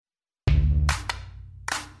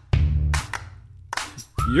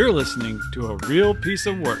You're listening to a real piece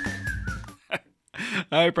of work.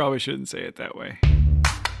 I probably shouldn't say it that way.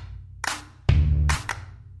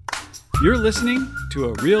 You're listening to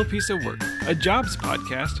A Real Piece of Work, a jobs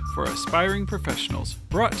podcast for aspiring professionals,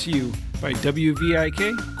 brought to you by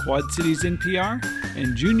WVIK, Quad Cities NPR,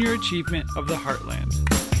 and Junior Achievement of the Heartland.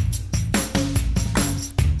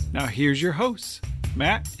 Now here's your hosts,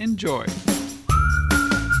 Matt and Joy.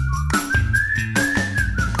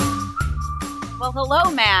 Well, hello,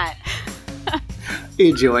 Matt.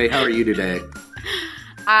 Hey, Joy. How are you today?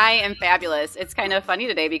 I am fabulous. It's kind of funny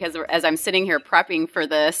today because as I'm sitting here prepping for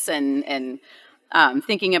this and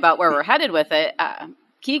thinking about where we're headed with it,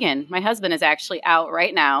 Keegan, my husband, is actually out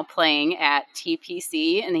right now playing at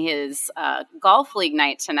TPC in his golf league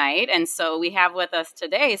night tonight. And so we have with us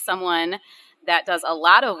today someone that does a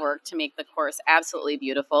lot of work to make the course absolutely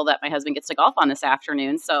beautiful that my husband gets to golf on this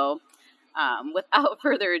afternoon. So without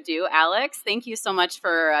further ado, Alex, thank you so much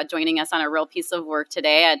for joining us on A Real Piece of Work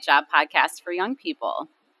today, a job podcast for young people.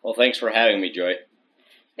 Well, thanks for having me, Joy.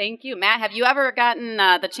 Thank you. Matt, have you ever gotten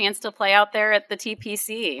the chance to play out there at the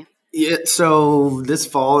TPC? Yeah, so this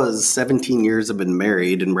fall is 17 years I've been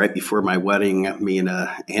married, and right before my wedding, me and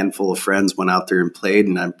a handful of friends went out there and played,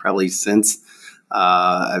 and I'm probably since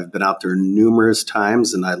I've been out there numerous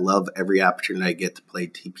times, and I love every opportunity I get to play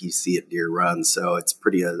TPC at Deere Run. So it's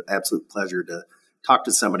an absolute pleasure to talk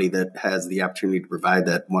to somebody that has the opportunity to provide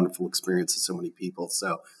that wonderful experience to so many people.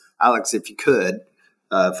 So, Alex, if you could,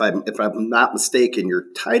 if I'm not mistaken, your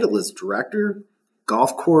title is Director,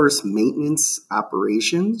 Golf Course Maintenance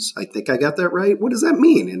Operations. I think I got that right. What does that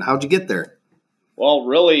mean, and how'd you get there? Well,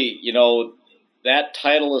 really, that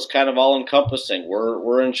title is kind of all-encompassing.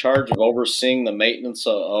 We're in charge of overseeing the maintenance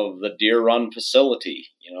of the Deere Run facility.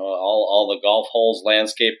 All the golf holes,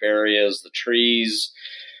 landscape areas, the trees,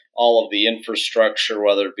 all of the infrastructure,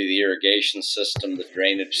 whether it be the irrigation system, the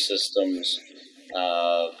drainage systems,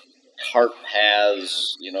 cart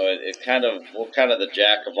paths. We're kind of the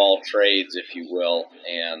jack of all trades, if you will.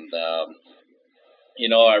 And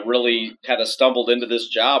I really kind of stumbled into this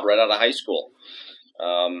job right out of high school.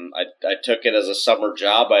 I took it as a summer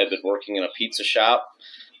job. I had been working in a pizza shop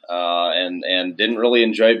and didn't really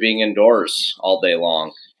enjoy being indoors all day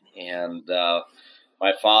long. And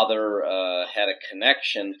my father had a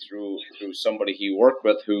connection through somebody he worked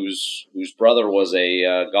with whose brother was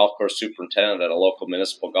a golf course superintendent at a local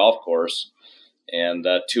municipal golf course. And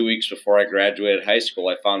 2 weeks before I graduated high school,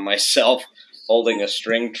 I found myself holding a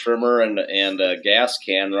string trimmer and a gas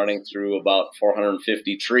can running through about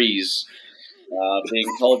 450 trees.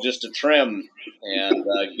 Being told just to trim and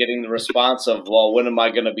getting the response of, well, when am I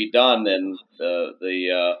going to be done? And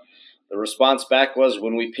the response back was,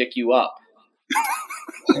 when we pick you up.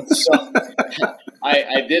 So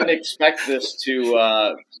I didn't expect this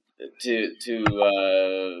to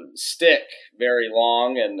stick very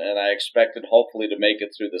long, and I expected hopefully to make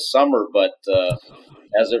it through the summer. But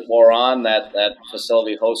as it wore on, that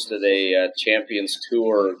facility hosted a Champions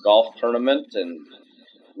Tour golf tournament, and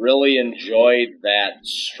really enjoyed that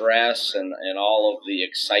stress and all of the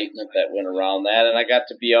excitement that went around that. And I got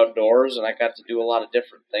to be outdoors, and I got to do a lot of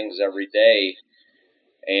different things every day.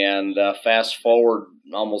 And fast forward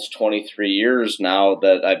almost 23 years now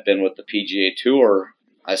that I've been with the PGA Tour,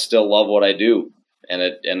 I still love what I do. And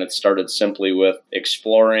it started simply with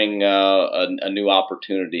exploring a new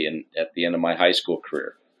opportunity at the end of my high school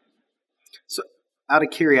career. So out of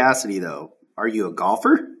curiosity, though, are you a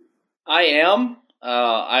golfer? I am.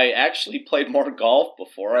 I actually played more golf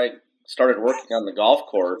before I started working on the golf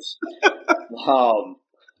course.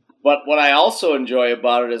 But what I also enjoy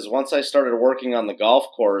about it is once I started working on the golf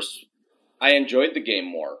course, I enjoyed the game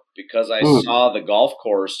more because I saw the golf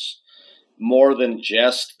course more than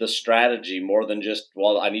just the strategy, more than just,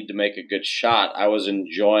 well, I need to make a good shot. I was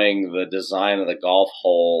enjoying the design of the golf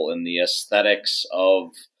hole and the aesthetics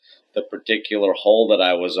of the particular hole that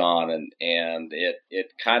I was on, and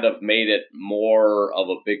it kind of made it more of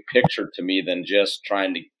a big picture to me than just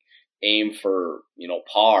trying to aim for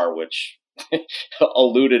par, which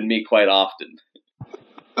eluded me quite often.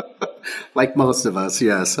 Like most of us,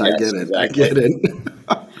 yes, I get it. Exactly. I get it.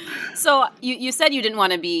 So you said you didn't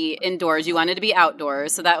want to be indoors, you wanted to be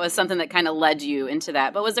outdoors. So that was something that kind of led you into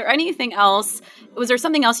that. But was there anything else? Was there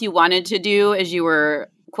something else you wanted to do as you were,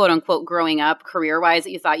 quote unquote, growing up career-wise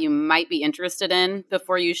that you thought you might be interested in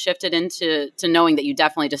before you shifted into knowing that you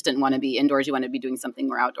definitely just didn't want to be indoors, you wanted to be doing something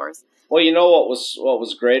more outdoors? Well, what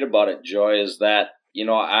was great about it, Joy, is that,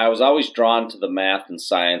 I was always drawn to the math and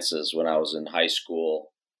sciences when I was in high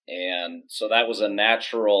school. And so that was a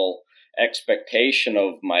natural expectation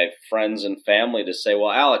of my friends and family to say,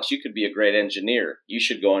 well, Alex, you could be a great engineer. You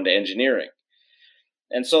should go into engineering.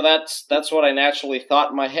 And so that's what I naturally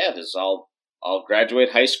thought in my head is I'll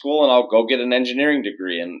graduate high school and I'll go get an engineering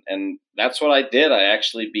degree. And that's what I did. I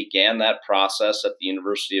actually began that process at the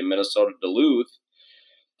University of Minnesota Duluth.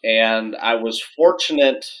 And I was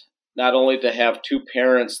fortunate not only to have two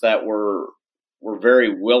parents that were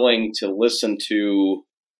very willing to listen to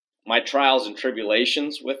my trials and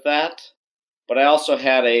tribulations with that, but I also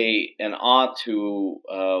had an aunt who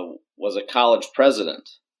was a college president.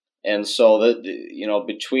 And so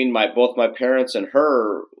between both my parents and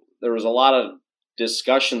her, there was a lot of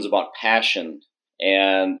discussions about passion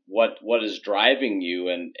and what is driving you,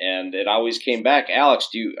 and it always came back, Alex,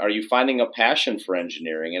 are you finding a passion for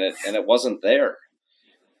engineering? And it wasn't there.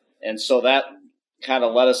 And so that kind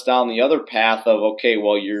of led us down the other path of, okay,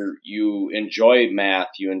 well, you enjoy math,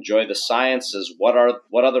 you enjoy the sciences.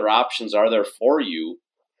 What other options are there for you?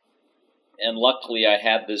 And luckily I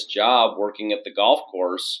had this job working at the golf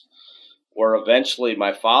course where eventually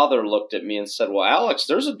my father looked at me and said, well, Alex,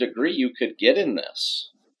 there's a degree you could get in this.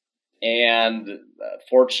 And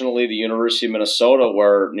fortunately, the University of Minnesota,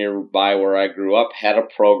 nearby where I grew up, had a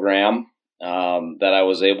program that I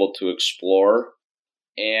was able to explore.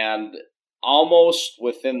 And almost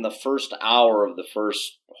within the first hour of the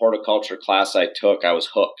first horticulture class I took, I was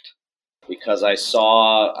hooked because I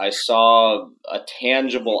saw a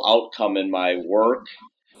tangible outcome in my work.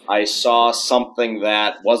 I saw something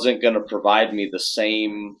that wasn't going to provide me the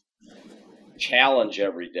same challenge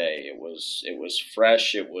every day. It was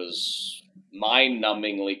fresh. It was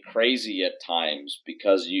mind-numbingly crazy at times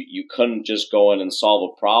because you couldn't just go in and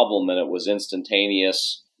solve a problem and it was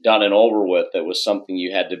instantaneous, done and over with. It was something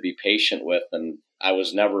you had to be patient with, and I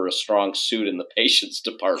was never a strong suit in the patience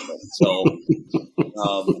department. So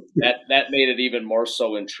that made it even more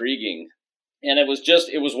so intriguing. And it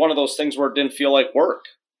was one of those things where it didn't feel like work.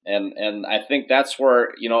 And I think that's where,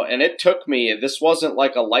 and it took me, this wasn't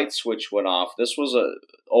like a light switch went off. This was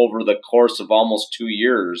over the course of almost 2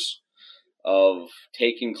 years of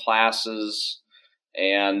taking classes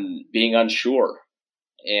and being unsure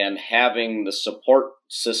and having the support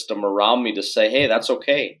system around me to say, hey, that's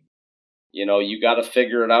okay. You got to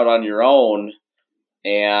figure it out on your own,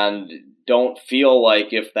 and don't feel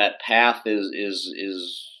like if that path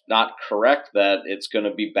is not correct, that it's going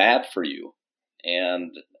to be bad for you.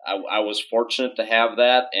 And I was fortunate to have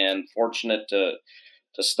that, and fortunate to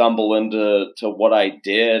stumble into what I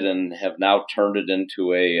did, and have now turned it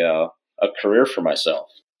into a career for myself.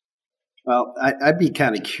 Well, I'd be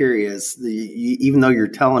kind of curious, even though you're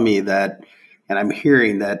telling me that, and I'm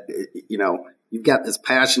hearing that, you've got this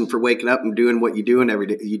passion for waking up and doing what you do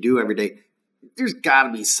every day. There's got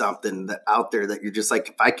to be something out there that you're just like,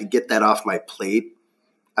 if I could get that off my plate,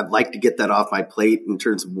 I'd like to get that off my plate in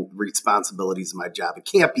terms of responsibilities of my job. It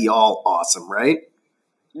can't be all awesome, right?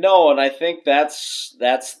 No, and I think it's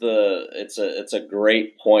a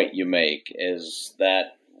great point you make, is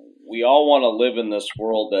that we all want to live in this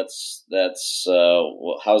world that's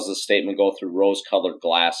how's the statement go, through rose-colored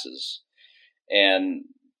glasses. And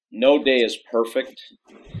no day is perfect.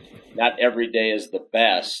 Not every day is the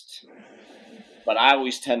best. But I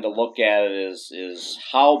always tend to look at it as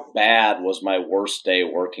how bad was my worst day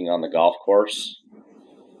working on the golf course?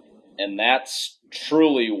 And that's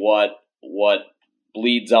truly what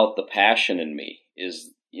bleeds out the passion in me is,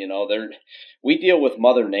 we deal with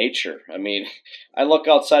Mother Nature. I mean, I look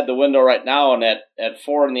outside the window right now, and at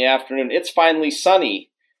 4 p.m, it's finally sunny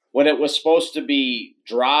when it was supposed to be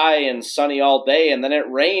dry and sunny all day, and then it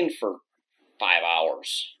rained for 5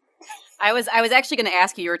 hours. I was actually going to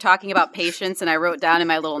ask you were talking about patience, and I wrote down in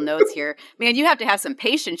my little notes here, man, you have to have some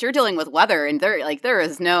patience. You're dealing with weather, and there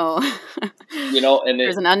is no, and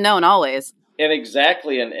there's an unknown always. And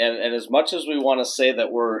exactly. And as much as we want to say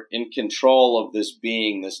that we're in control of this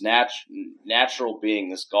being, this natural being,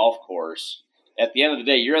 this golf course, at the end of the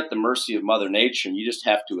day, you're at the mercy of Mother Nature, and you just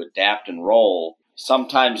have to adapt and roll.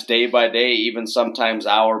 Sometimes day by day, even sometimes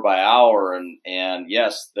hour by hour. And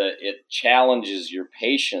yes, it challenges your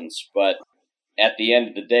patience, but at the end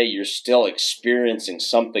of the day, you're still experiencing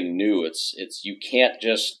something new. It's you can't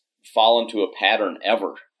just fall into a pattern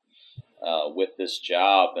ever with this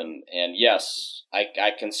job. And yes,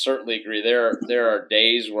 I can certainly agree. There are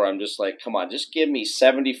days where I'm just like, come on, just give me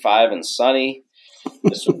 75 and sunny.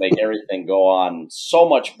 This would make everything go on so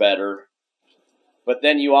much better. But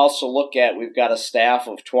then you also look at, we've got a staff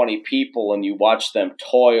of 20 people, and you watch them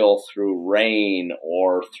toil through rain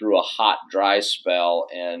or through a hot, dry spell,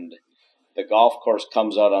 and the golf course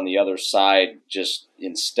comes out on the other side just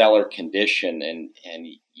in stellar condition, and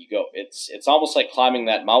you go, it's almost like climbing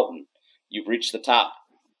that mountain. You've reached the top,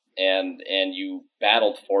 and you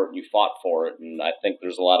battled for it, and you fought for it, and I think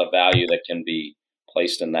there's a lot of value that can be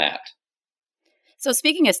placed in that. So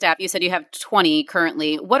speaking of staff, you said you have 20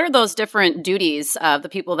 currently. What are those different duties of the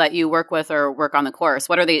people that you work with or work on the course?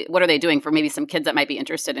 What are they doing for maybe some kids that might be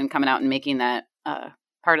interested in coming out and making that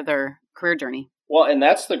part of their career journey? Well, and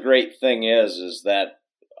that's the great thing is that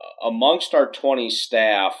amongst our 20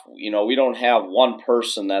 staff, we don't have one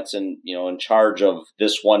person that's in charge of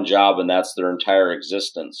this one job and that's their entire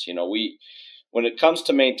existence. When it comes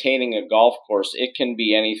to maintaining a golf course, it can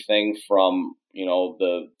be anything from,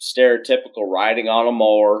 the stereotypical riding on a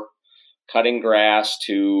mower, cutting grass,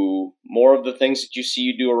 to more of the things that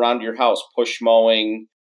you do around your house, push mowing,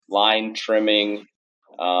 line trimming,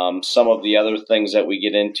 some of the other things that we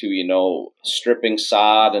get into, stripping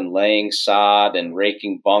sod and laying sod and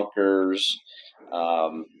raking bunkers.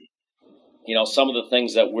 Some of the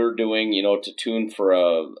things that we're doing, to tune for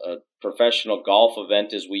a professional golf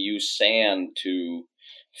event is we use sand to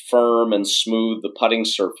firm and smooth the putting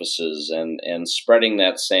surfaces and spreading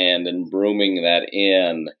that sand and brooming that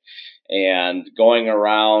in and going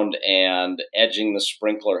around and edging the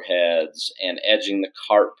sprinkler heads and edging the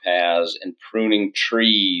cart paths and pruning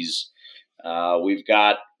trees. We've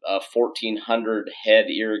got a 1,400 head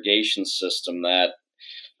irrigation system that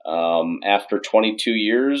after 22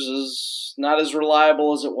 years is not as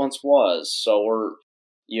reliable as it once was. So we're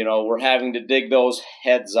having to dig those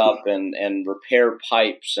heads up and repair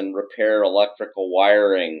pipes and repair electrical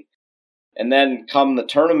wiring. And then come the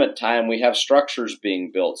tournament time, we have structures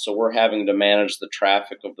being built. So we're having to manage the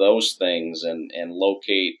traffic of those things and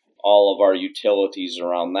locate all of our utilities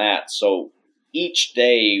around that. So each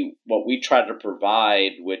day, what we try to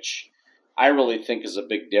provide, which I really think is a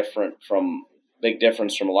big difference from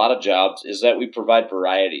a lot of jobs, is that we provide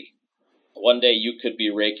variety. One day you could be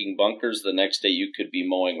raking bunkers. The next day you could be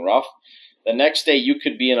mowing rough. The next day you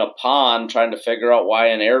could be in a pond trying to figure out why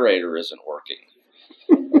an aerator isn't working.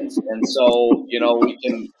 And so, we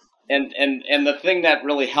can, and the thing that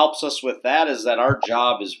really helps us with that is that our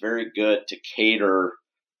job is very good to cater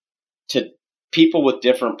to people with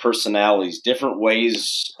different personalities, different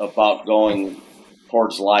ways about going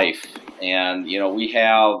towards life. And, we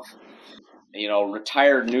have,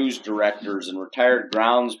 retired news directors and retired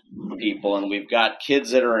grounds people, and we've got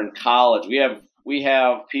kids that are in college. We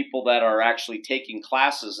have people that are actually taking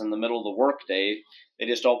classes in the middle of the workday. They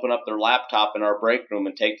just open up their laptop in our break room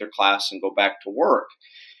and take their class and go back to work.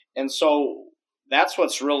 And so that's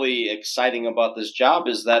what's really exciting about this job,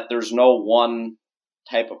 is that there's no one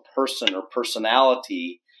type of person or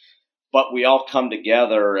personality, but we all come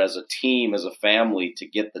together as a team, as a family, to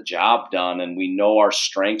get the job done. And we know our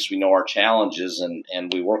strengths, we know our challenges,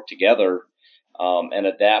 and we work together and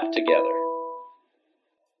adapt together.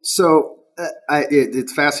 So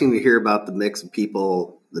it's fascinating to hear about the mix of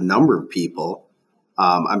people, the number of people.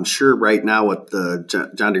 I'm sure right now with the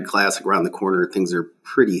John Deere Classic around the corner, things are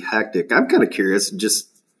pretty hectic. I'm kind of curious,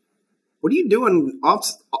 just what are you doing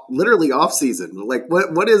literally off season? Like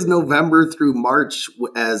what is November through March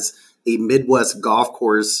as a Midwest golf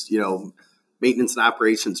course, maintenance and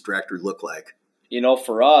operations director look like?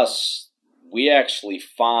 For us, we actually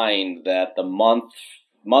find that the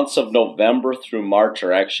months of November through March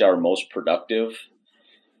are actually our most productive,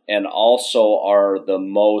 and also are the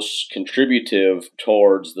most contributive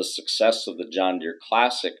towards the success of the John Deere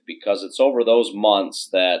Classic, because it's over those months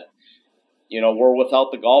that, we're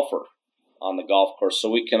without the golfer on the golf course. So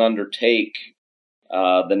we can undertake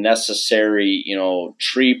the necessary,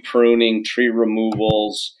 tree pruning, tree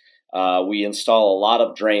removals. We install a lot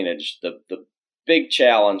of drainage. The big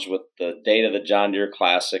challenge with the date of the John Deere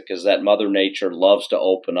Classic is that Mother Nature loves to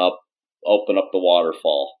open up the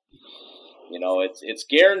waterfall. It's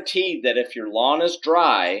guaranteed that if your lawn is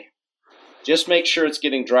dry, just make sure it's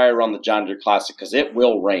getting dry around the John Deere Classic, because it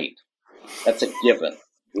will rain. That's a given.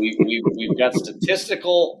 We've got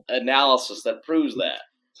statistical analysis that proves that.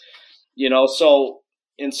 So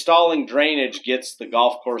installing drainage gets the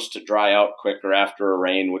golf course to dry out quicker after a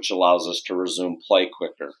rain, which allows us to resume play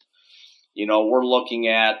quicker.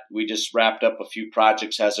 We just wrapped up a few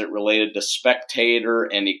projects as it related to spectator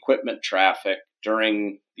and equipment traffic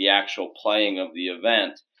during the actual playing of the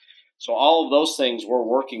event. So all of those things we're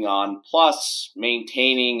working on, plus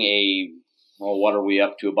maintaining what are we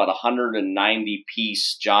up to? About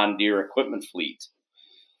 190-piece John Deere equipment fleet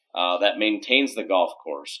that maintains the golf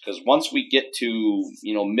course. Because once we get to,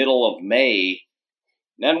 middle of May,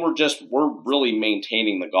 then we're really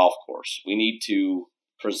maintaining the golf course. We need to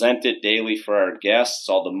present it daily for our guests,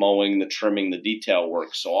 all the mowing, the trimming, the detail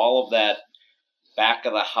work. So all of that back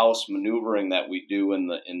of the house maneuvering that we do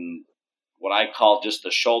in what I call just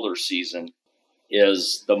the shoulder season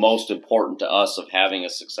is the most important to us of having a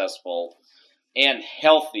successful and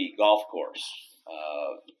healthy golf course.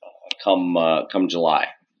 come July.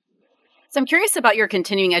 So I'm curious about your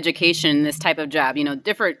continuing education in this type of job. You know,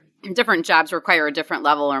 different jobs require a different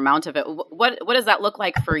level or amount of it. What does that look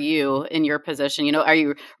like for you in your position? You know, are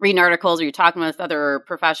you reading articles? Are you talking with other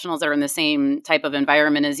professionals that are in the same type of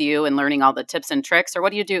environment as you and learning all the tips and tricks, or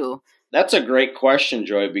what do you do? That's a great question,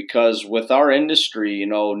 Joy, because with our industry, you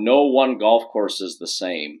know, no one golf course is the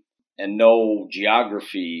same and no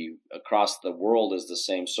geography across the world is the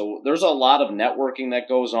same. So there's a lot of networking that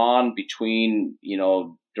goes on between, you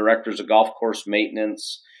know, directors of golf course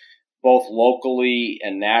maintenance, both locally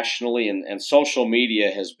and nationally. And social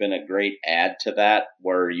media has been a great add to that,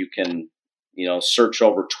 where you can, you know, search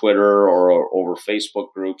over Twitter or over Facebook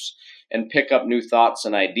groups and pick up new thoughts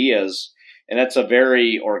and ideas. And that's a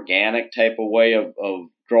very organic type of way of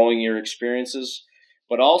growing your experiences.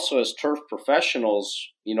 But also as turf professionals,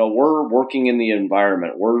 you know, we're working in the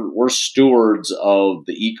environment. We're stewards of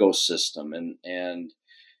the ecosystem. And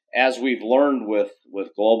as we've learned with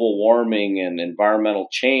global warming and environmental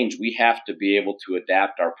change, we have to be able to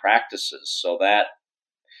adapt our practices. So that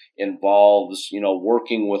involves, you know,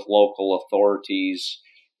 working with local authorities.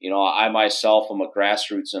 You know, I myself am a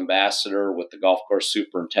grassroots ambassador with the Golf Course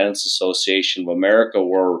Superintendents Association of America,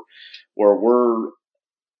 where we're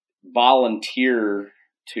volunteer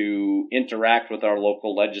to interact with our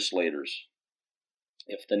local legislators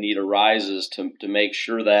if the need arises to make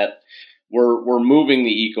sure that we're moving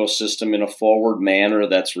the ecosystem in a forward manner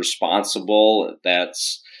that's responsible,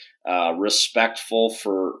 that's respectful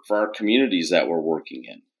for our communities that we're working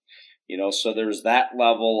in. You know, so there's that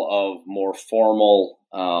level of more formal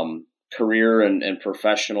career and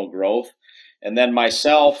professional growth. And then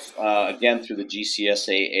myself, again, through the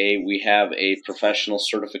GCSAA, we have a professional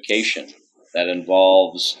certification that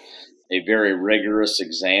involves a very rigorous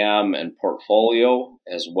exam and portfolio,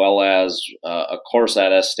 as well as a course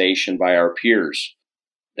attestation by our peers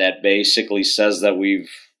that basically says that we've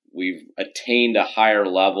attained a higher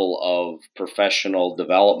level of professional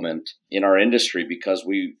development in our industry, because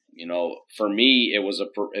we, you know, for me, it was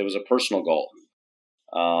a personal goal.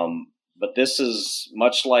 But this is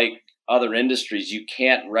much like other industries. You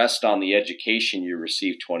can't rest on the education you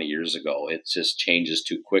received 20 years ago. It just changes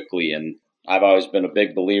too quickly. And I've always been a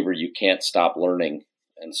big believer you can't stop learning.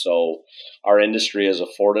 And so our industry has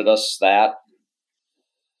afforded us that.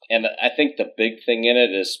 And I think the big thing in it,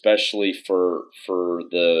 especially for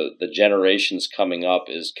the generations coming up,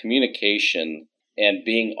 is communication and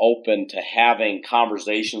being open to having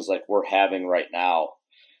conversations like we're having right now.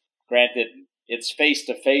 Granted, it's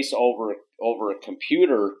face-to-face over a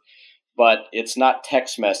computer, but it's not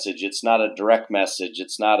text message. It's not a direct message.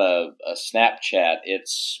 It's not a Snapchat.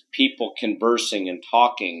 It's people conversing and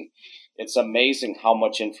talking. It's amazing how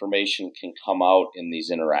much information can come out in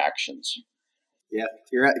these interactions. Yeah,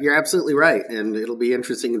 you're absolutely right. And it'll be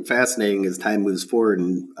interesting and fascinating as time moves forward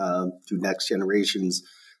and to next generations.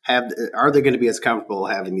 Are they going to be as comfortable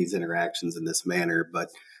having these interactions in this manner? But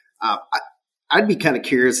I'd be kind of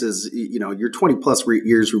curious, as you know, you're 20 plus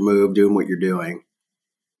years removed doing what you're doing.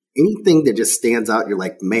 Anything that just stands out, you're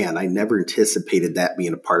like, man, I never anticipated that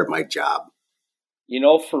being a part of my job. You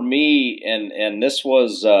know, for me, and this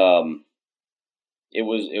was, it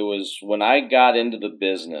was when I got into the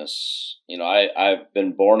business. You know, I've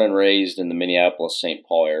been born and raised in the Minneapolis-St.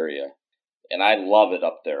 Paul area, and I love it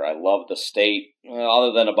up there. I love the state,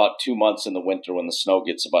 other than about 2 months in the winter when the snow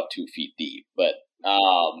gets about 2 feet deep. But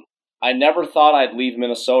I never thought I'd leave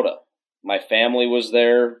Minnesota. My family was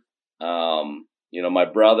there. You know, my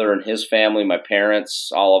brother and his family, my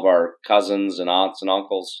parents, all of our cousins and aunts and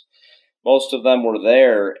uncles, most of them were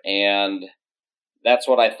there, and that's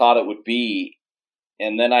what I thought it would be.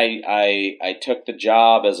 And then I took the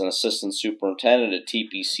job as an assistant superintendent at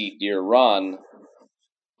TPC Deere Run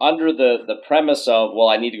under the premise of, well,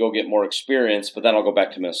 I need to go get more experience, but then I'll go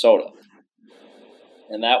back to Minnesota.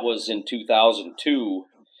 And that was in 2002.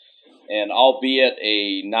 And albeit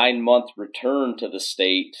a 9-month return to the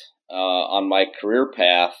state on my career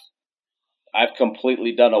path, I've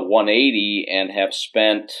completely done a 180 and have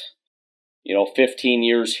spent, 15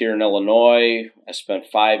 years here in Illinois. I spent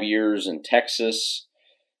 5 years in Texas.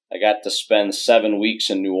 I got to spend 7 weeks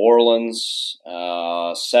in New Orleans,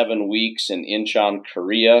 7 weeks in Incheon,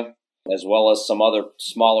 Korea, as well as some other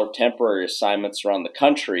smaller temporary assignments around the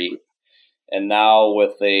country. And now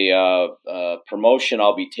with a promotion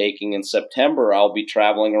I'll be taking in September, I'll be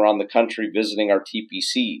traveling around the country visiting our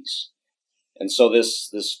TPCs. And so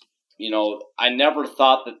this, I never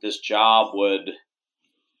thought that this job would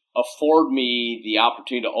afford me the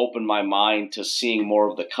opportunity to open my mind to seeing more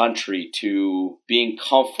of the country, to being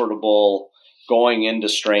comfortable going into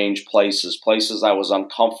strange places I was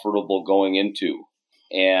uncomfortable going into,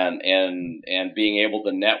 and being able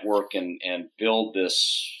to network and build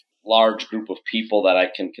this large group of people that I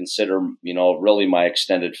can consider, really my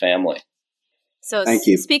extended family. So Thank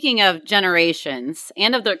you. Speaking of generations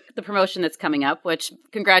and of the promotion that's coming up, which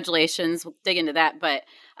congratulations, we'll dig into that. But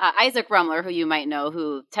Isaac Rumler, who you might know,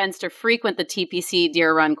 who tends to frequent the TPC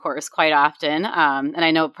Deere Run course quite often. And I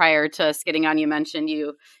know prior to us getting on, you mentioned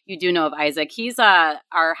you do know of Isaac. He's our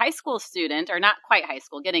high school student, or not quite high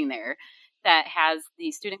school, getting there, that has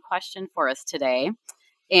the student question for us today.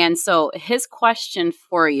 And so his question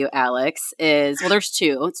for you, Alex, is, well, there's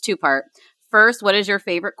two. It's two-part. First, what is your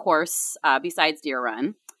favorite course besides Deere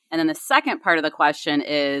Run? And then the second part of the question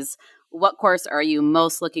is, what course are you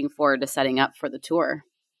most looking forward to setting up for the tour?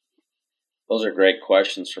 Those are great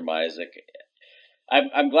questions from Isaac.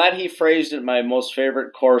 I'm glad he phrased it my most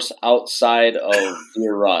favorite course outside of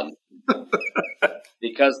Deere Run,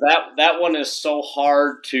 because that one is so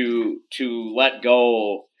hard to let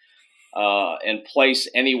go and place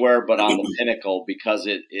anywhere but on the pinnacle, because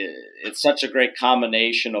it's such a great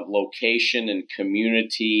combination of location and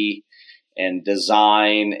community and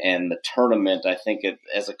design and the tournament. I think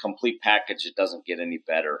as a complete package, it doesn't get any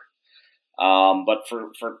better. But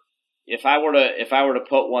for if I were to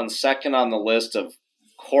put one second on the list of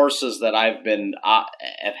courses that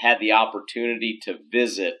have had the opportunity to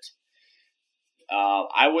visit,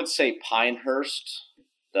 I would say Pinehurst.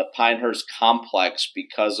 The Pinehurst complex,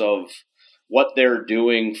 because of what they're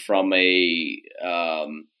doing from a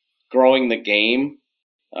growing the game.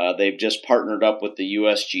 They've just partnered up with the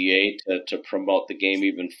USGA to promote the game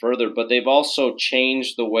even further, but they've also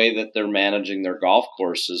changed the way that they're managing their golf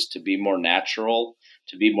courses to be more natural,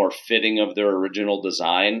 to be more fitting of their original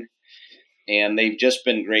design. And they've just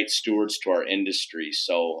been great stewards to our industry.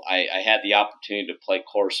 So I had the opportunity to play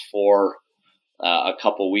course 4 a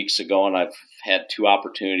couple weeks ago, and I've had 2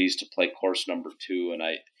 opportunities to play course number 2. And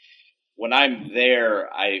when I'm there,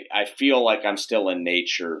 I feel like I'm still in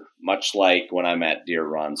nature, much like when I'm at Deere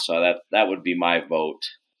Run. So that would be my vote.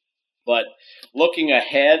 But looking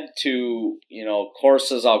ahead to,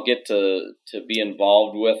 courses I'll get to be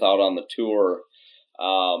involved with out on the tour,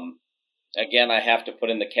 again, I have to put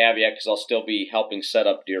in the caveat because I'll still be helping set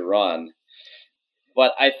up Deere Run.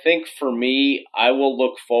 But I think for me, I will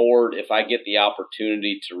look forward, if I get the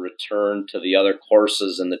opportunity, to return to the other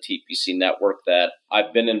courses in the TPC network that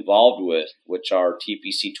I've been involved with, which are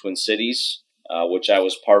TPC Twin Cities, which I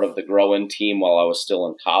was part of the grow-in team while I was still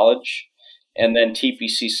in college, and then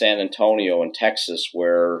TPC San Antonio in Texas,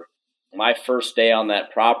 where my first day on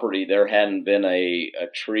that property, there hadn't been a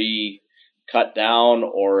tree cut down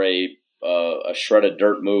or a shred of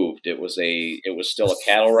dirt moved. It was still a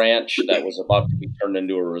cattle ranch that was about to be turned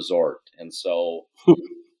into a resort. And so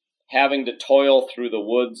having to toil through the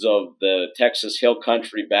woods of the Texas Hill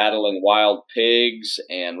Country, battling wild pigs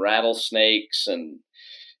and rattlesnakes, and,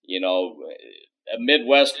 a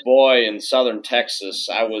Midwest boy in southern Texas,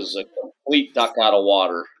 I was a complete duck out of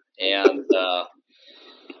water. And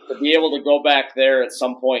to be able to go back there at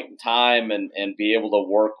some point in time and be able to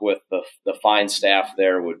work with the fine staff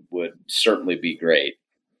there would certainly be great.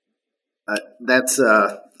 That's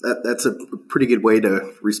a pretty good way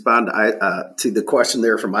to respond to the question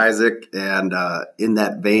there from Isaac. And in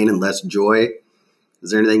that vein, and less joy,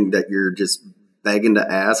 is there anything that you're just begging to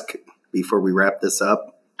ask before we wrap this up?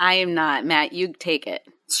 I am not. Matt, you take it.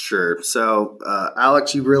 Sure. So,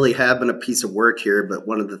 Alex, you really have been a piece of work here, but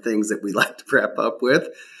one of the things that we like to wrap up with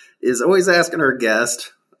is always asking our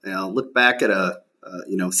guest, look back at a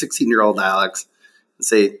 16-year-old Alex and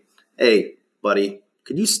say, hey, buddy,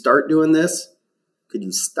 could you start doing this? Could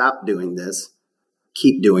you stop doing this?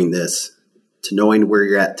 Keep doing this to knowing where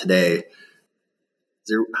you're at today?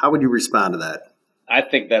 How would you respond to that? I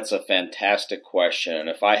think that's a fantastic question. And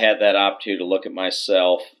if I had that opportunity to look at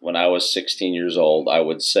myself when I was 16 years old, I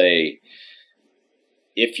would say,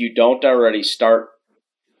 if you don't already, start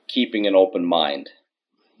keeping an open mind.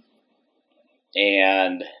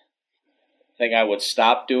 And the thing I would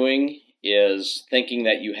stop doing is thinking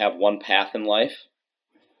that you have one path in life.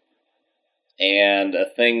 And a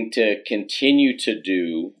thing to continue to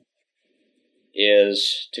do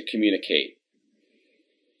is to communicate.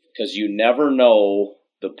 Because you never know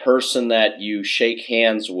the person that you shake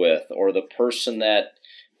hands with, or the person that,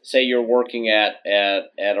 say you're working at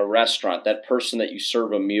a restaurant, that person that you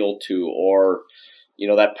serve a meal to, or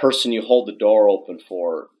that person you hold the door open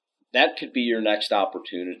for. That could be your next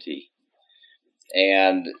opportunity.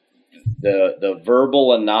 And the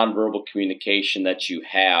verbal and nonverbal communication that you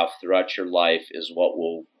have throughout your life is what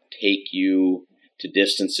will take you to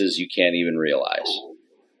distances you can't even realize.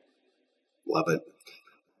 Love it.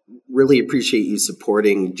 Really appreciate you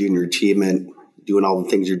supporting junior achievement, doing all the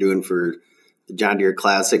things you're doing for the John Deere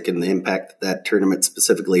Classic and the impact that tournament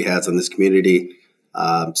specifically has on this community.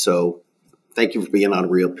 So thank you for being on A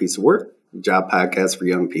Real Piece of Work, job podcast for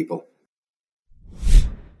young people.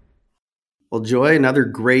 Well, Joy, another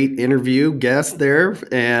great interview guest there.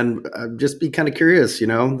 And I'd just be kind of curious,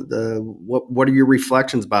 what are your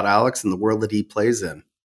reflections about Alex and the world that he plays in?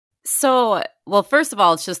 So, well, first of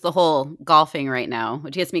all, it's just the whole golfing right now,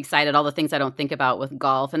 which gets me excited, all the things I don't think about with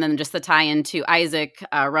golf. And then just the tie into Isaac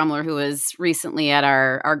Rumler, who was recently at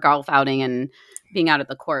our golf outing and being out at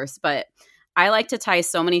the course. But I like to tie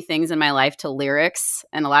so many things in my life to lyrics.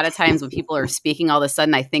 And a lot of times when people are speaking, all of a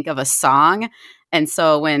sudden I think of a song. And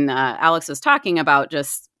so when Alex was talking about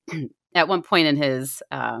just at one point in his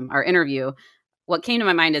our interview, what came to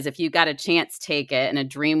my mind is if you got a chance, take it, and a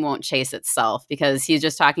dream won't chase itself, because he's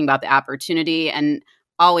just talking about the opportunity and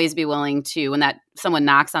always be willing to, when that someone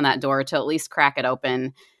knocks on that door, to at least crack it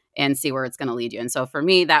open and see where it's going to lead you. And so for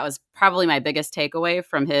me, that was probably my biggest takeaway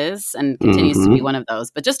from his, and continues to be one of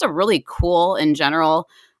those. But just a really cool, in general,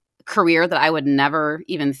 career that I would never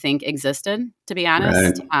even think existed, to be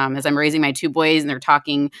honest. Right. As I'm raising my two boys and they're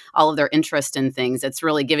talking all of their interest in things, it's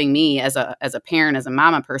really giving me as a parent, as a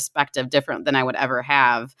mom, a perspective different than I would ever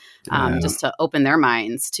have, just to open their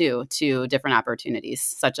minds to different opportunities,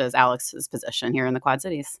 such as Alex's position here in the Quad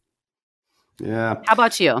Cities. Yeah. How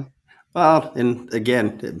about you? Well, and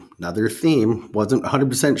again, another theme, wasn't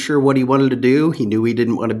 100% sure what he wanted to do. He knew he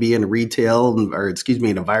didn't want to be in an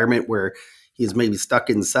environment where he's maybe stuck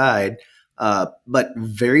inside. But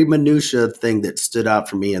very minutia thing that stood out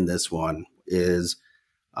for me in this one is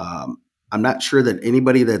I'm not sure that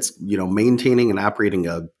anybody that's, maintaining and operating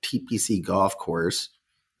a TPC golf course,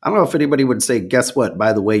 I don't know if anybody would say, guess what?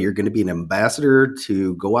 By the way, you're going to be an ambassador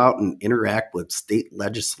to go out and interact with state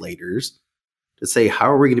legislators to say,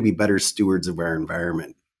 how are we going to be better stewards of our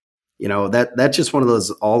environment? That's just one of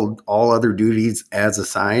those all other duties as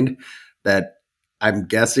assigned that I'm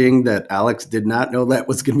guessing that Alex did not know that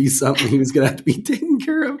was going to be something he was going to have to be taking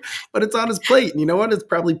care of, but it's on his plate. And you know what? It's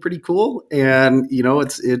probably pretty cool. And,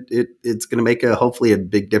 it's going to make hopefully a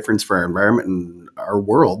big difference for our environment and our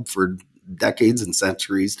world for decades and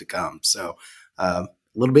centuries to come. So a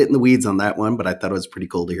little bit in the weeds on that one, but I thought it was pretty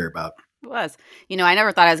cool to hear about. It was. I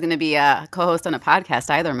never thought I was going to be a co-host on a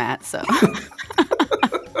podcast either, Matt. So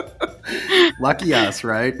lucky us,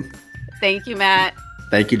 right? Thank you, Matt.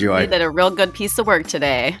 Thank you, Joy. You did a real good piece of work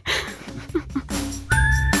today.